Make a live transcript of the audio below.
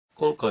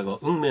今回は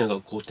運命が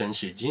好転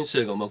し人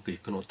生がうまくい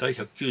くの第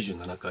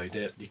197回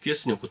でリクエ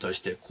ストにお答えし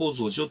て高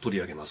蔵寺を取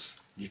り上げま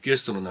す。リクエ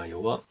ストの内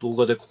容は動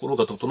画で心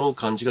が整う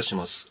感じがし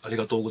ます。あり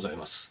がとうござい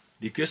ます。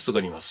リクエストが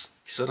あります。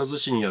木更津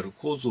市にある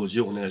高蔵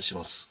寺をお願いし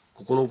ます。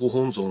ここのご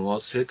本尊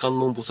は正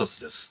観音菩薩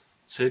です。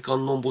正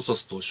観音菩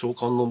薩と小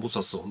観音菩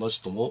薩は同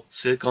じとも、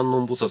正観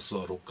音菩薩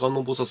は六観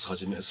音菩薩は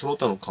じめその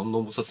他の観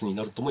音菩薩に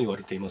なるとも言わ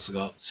れています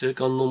が、正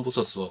観音菩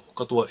薩は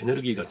他とはエネ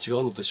ルギーが違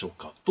うのでしょう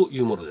かとい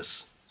うもので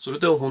す。それ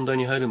では本題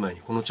に入る前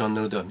にこのチャンネ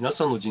ルでは皆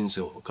さんの人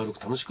生を明る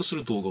く楽しくす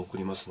る動画を送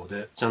りますの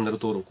で、チャンネル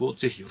登録を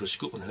ぜひよろし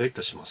くお願いい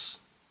たしま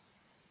す。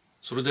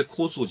それで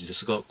高蔵寺で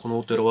すが、この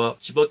お寺は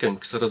千葉県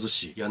木更津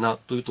市矢名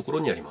というところ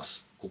にありま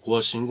す。ここ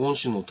は真言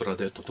宗のお寺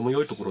でとても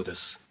良いところで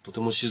す。とて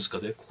も静か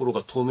で心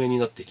が透明に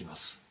なっていきま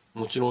す。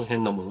もちろん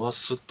変なものは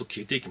スッと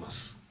消えていきま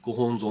す。ご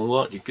本尊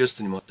はリクエス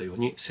トにもあったよう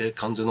に聖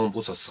観世音菩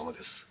薩様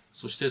です。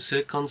そして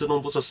聖観世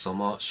音菩薩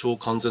様は小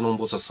観世音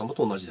菩薩様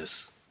と同じで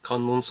す。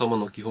観音様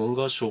の基本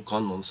が小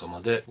観音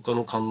様で、他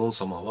の観音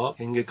様は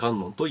変化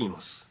観音と言い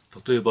ます。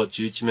例えば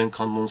十一面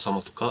観音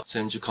様とか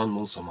千手観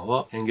音様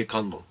は変化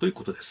観音という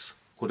ことです。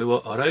これ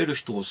はあらゆる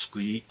人を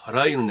救い、あ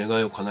らゆる願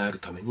いを叶える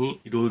ために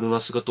いろいろな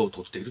姿を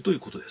とっているという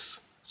ことで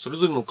す。それ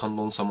ぞれの観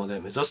音様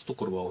で目指すと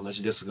ころは同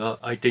じですが、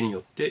相手によ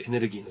ってエネ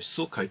ルギーの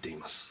質を変えてい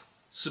ます。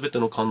すべて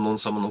の観音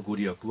様のご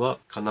利益は、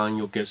火難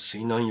よけ、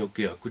水難よ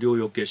け、悪霊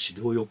よけ、死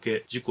霊よ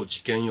け、事故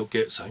事件よ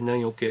け、災難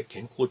よけ、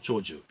健康長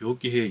寿、病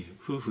気平癒、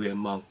夫婦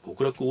円満、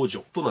極楽往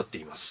生となって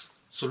います。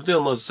それで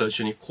はまず最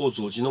初に高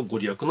蔵寺のご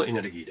利益のエ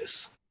ネルギーで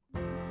す。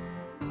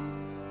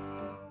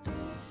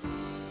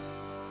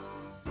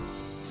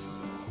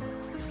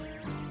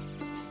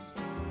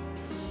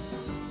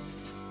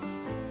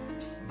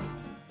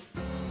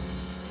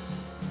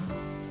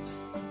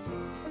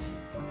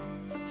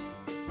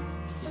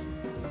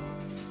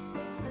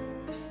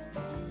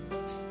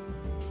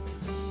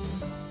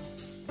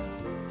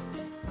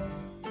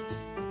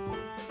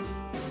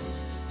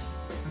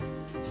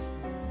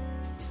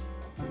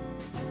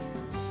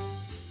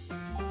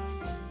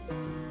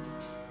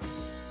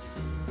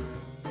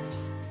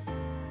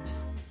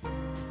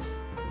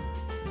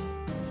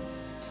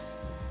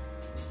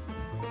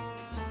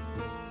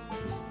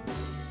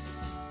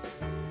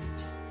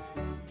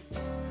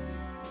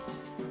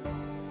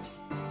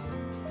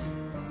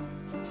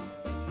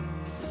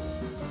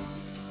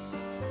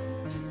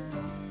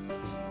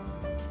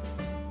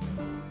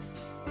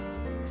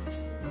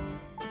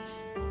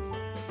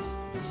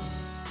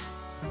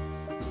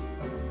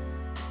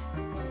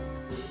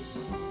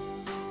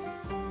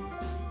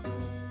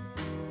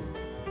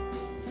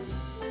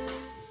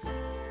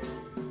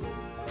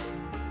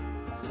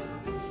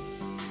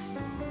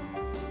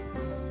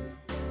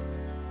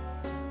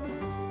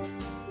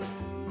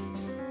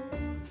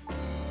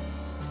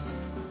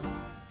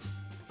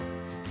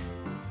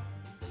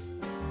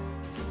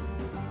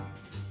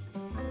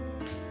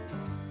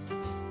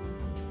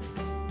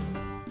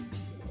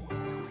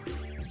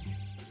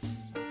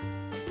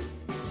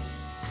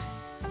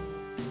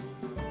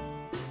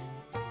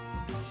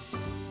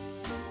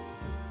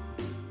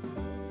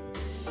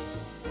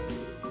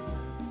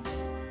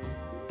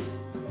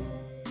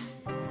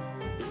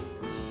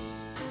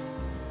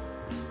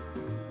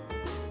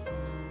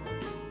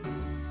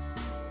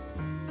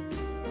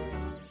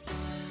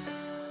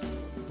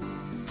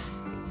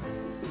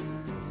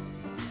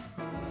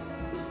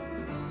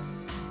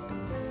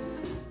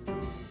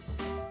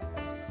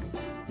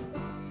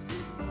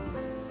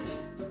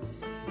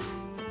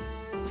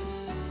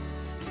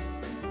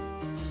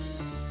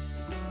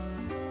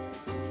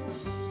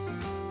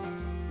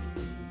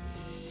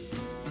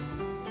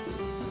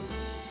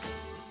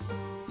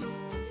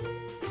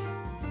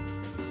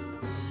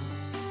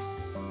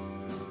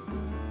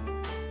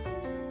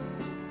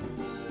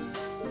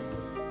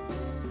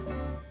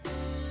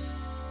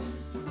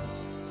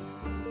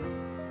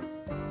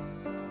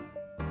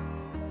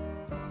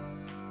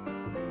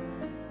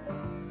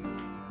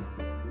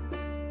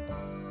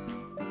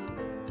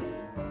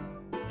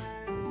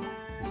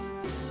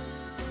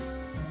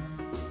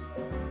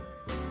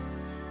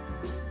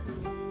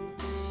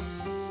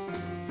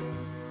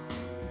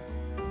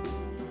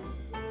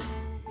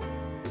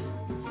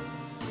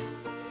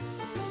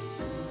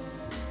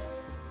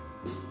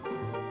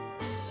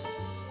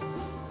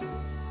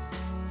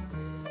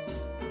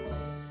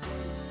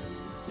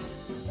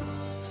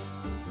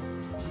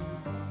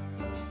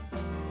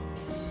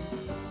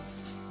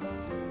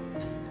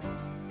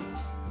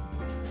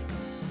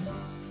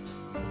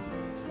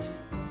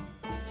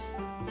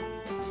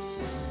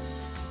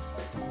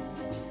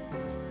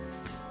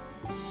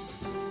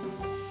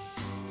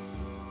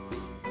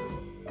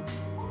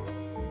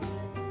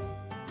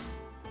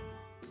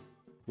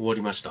終わ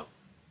りました。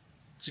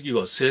次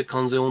は聖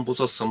観世音菩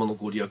薩様の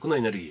ご利益の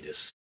エネルギーで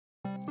す。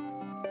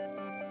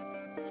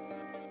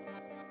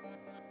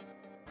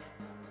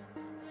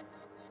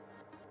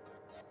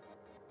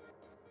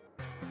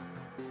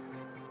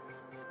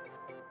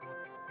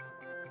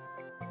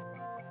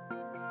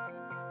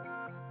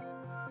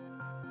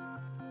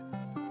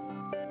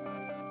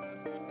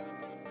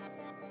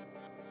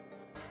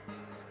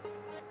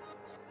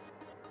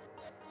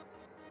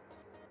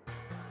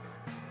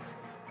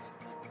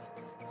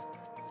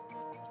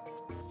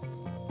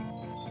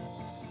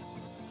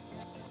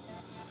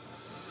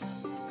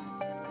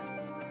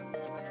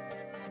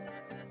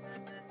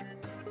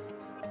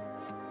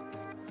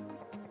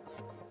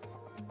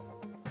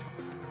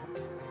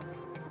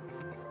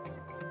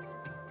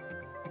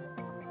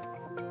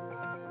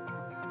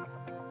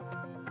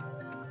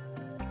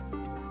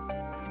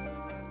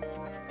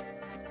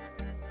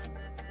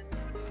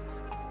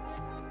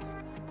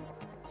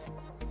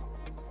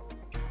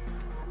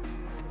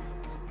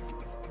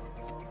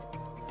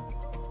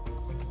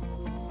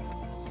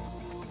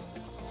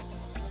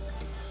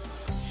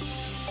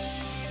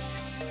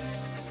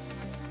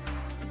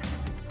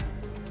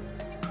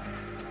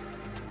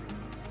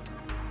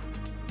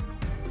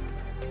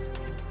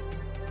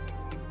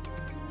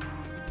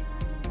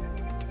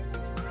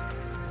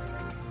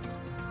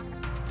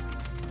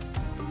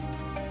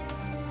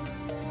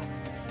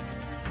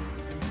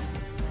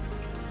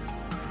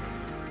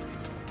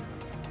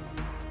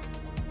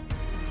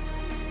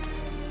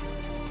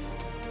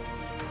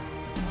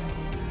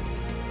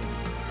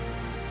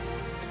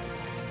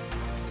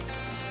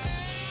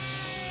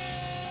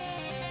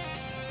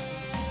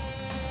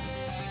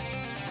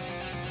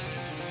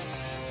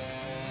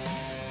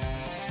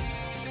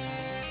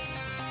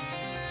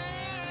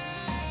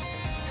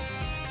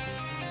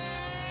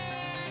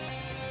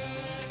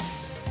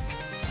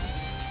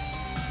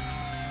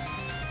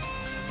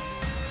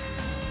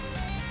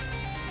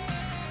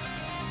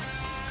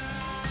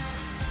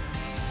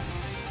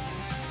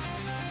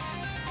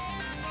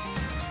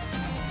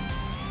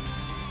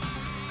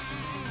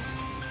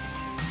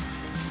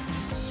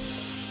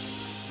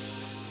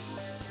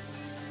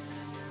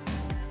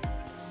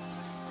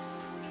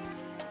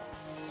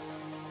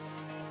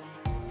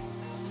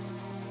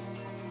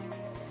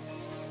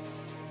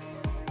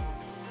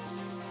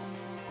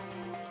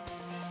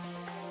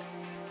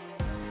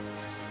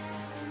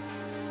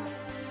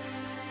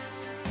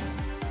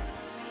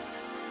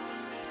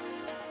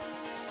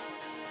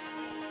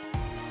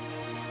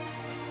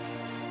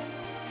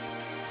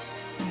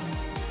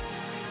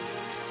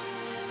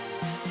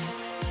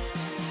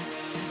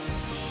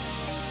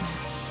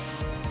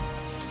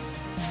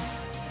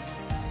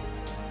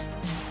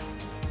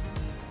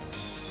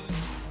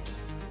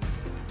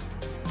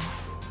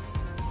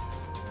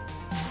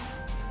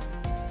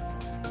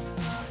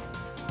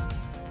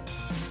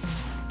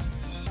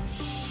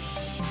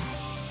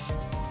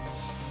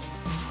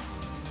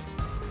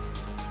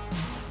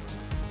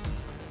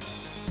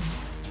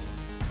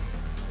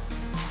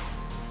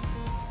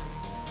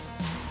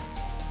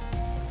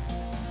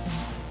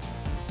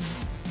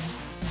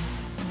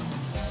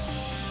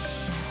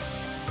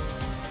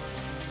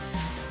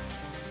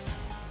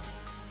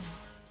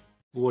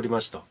終わり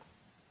ました。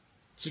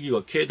次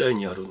は境内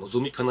にある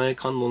望叶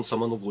観音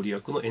様のご利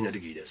益のエネル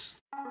ギーで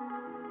す。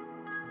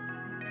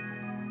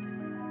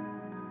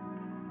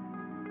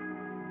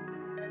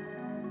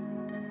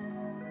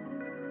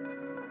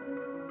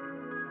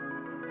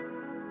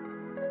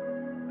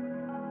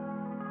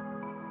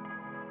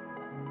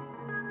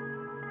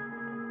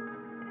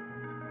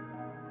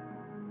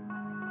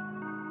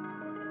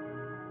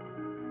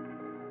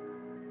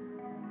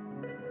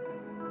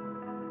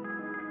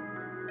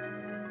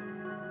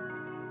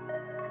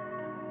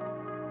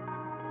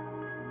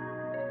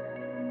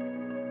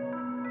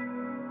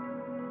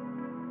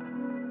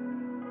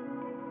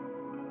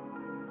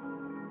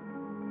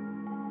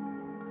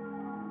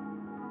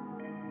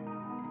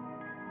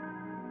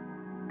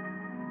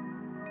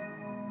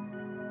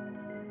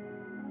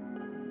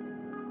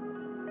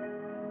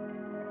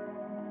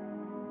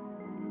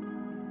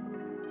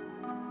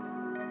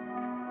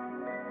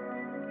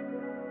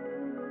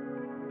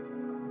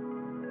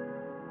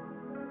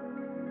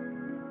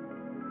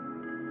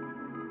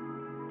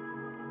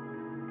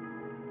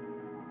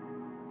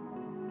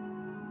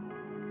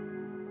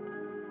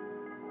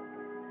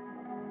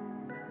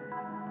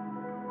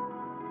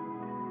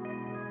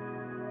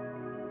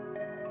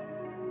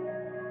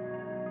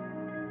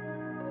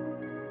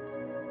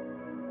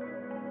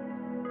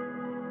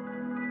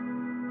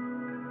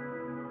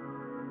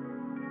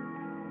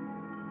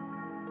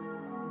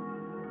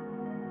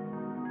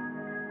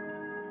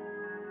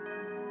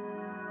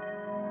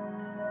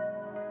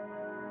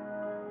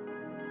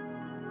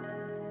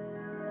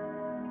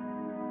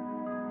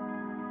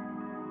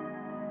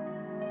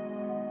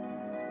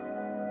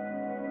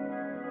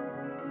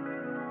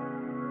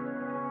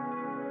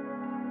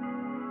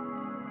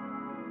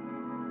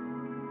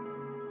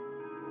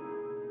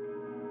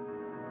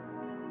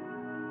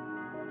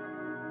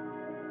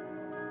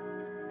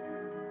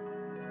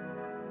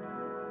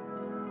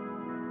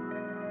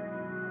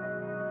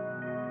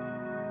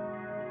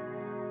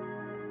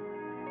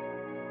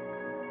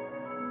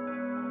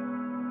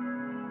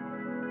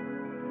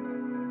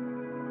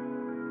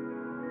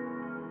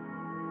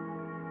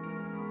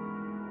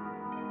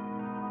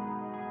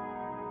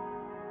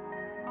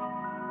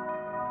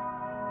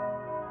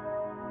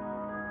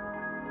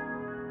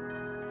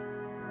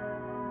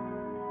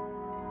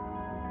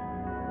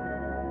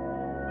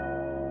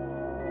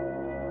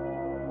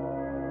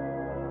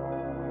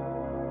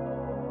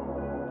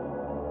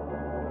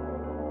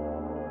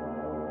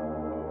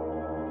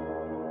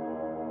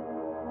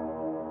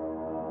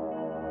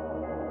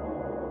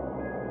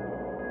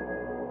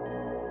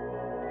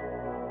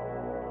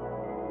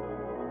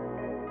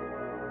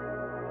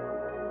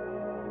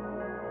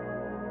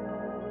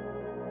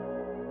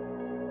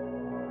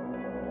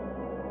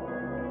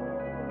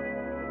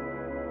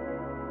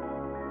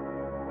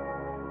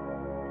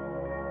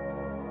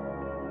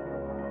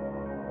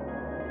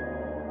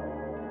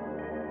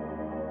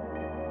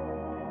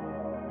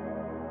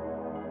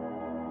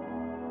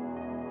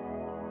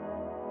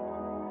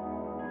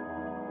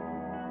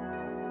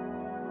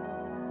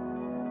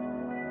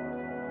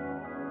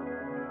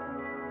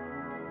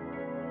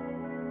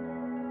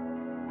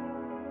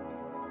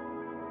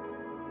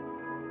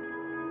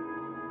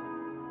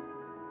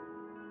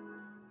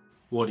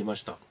終わりま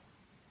した。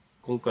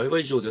今回は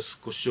以上です。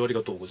ご視聴あり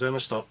がとうございま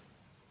した。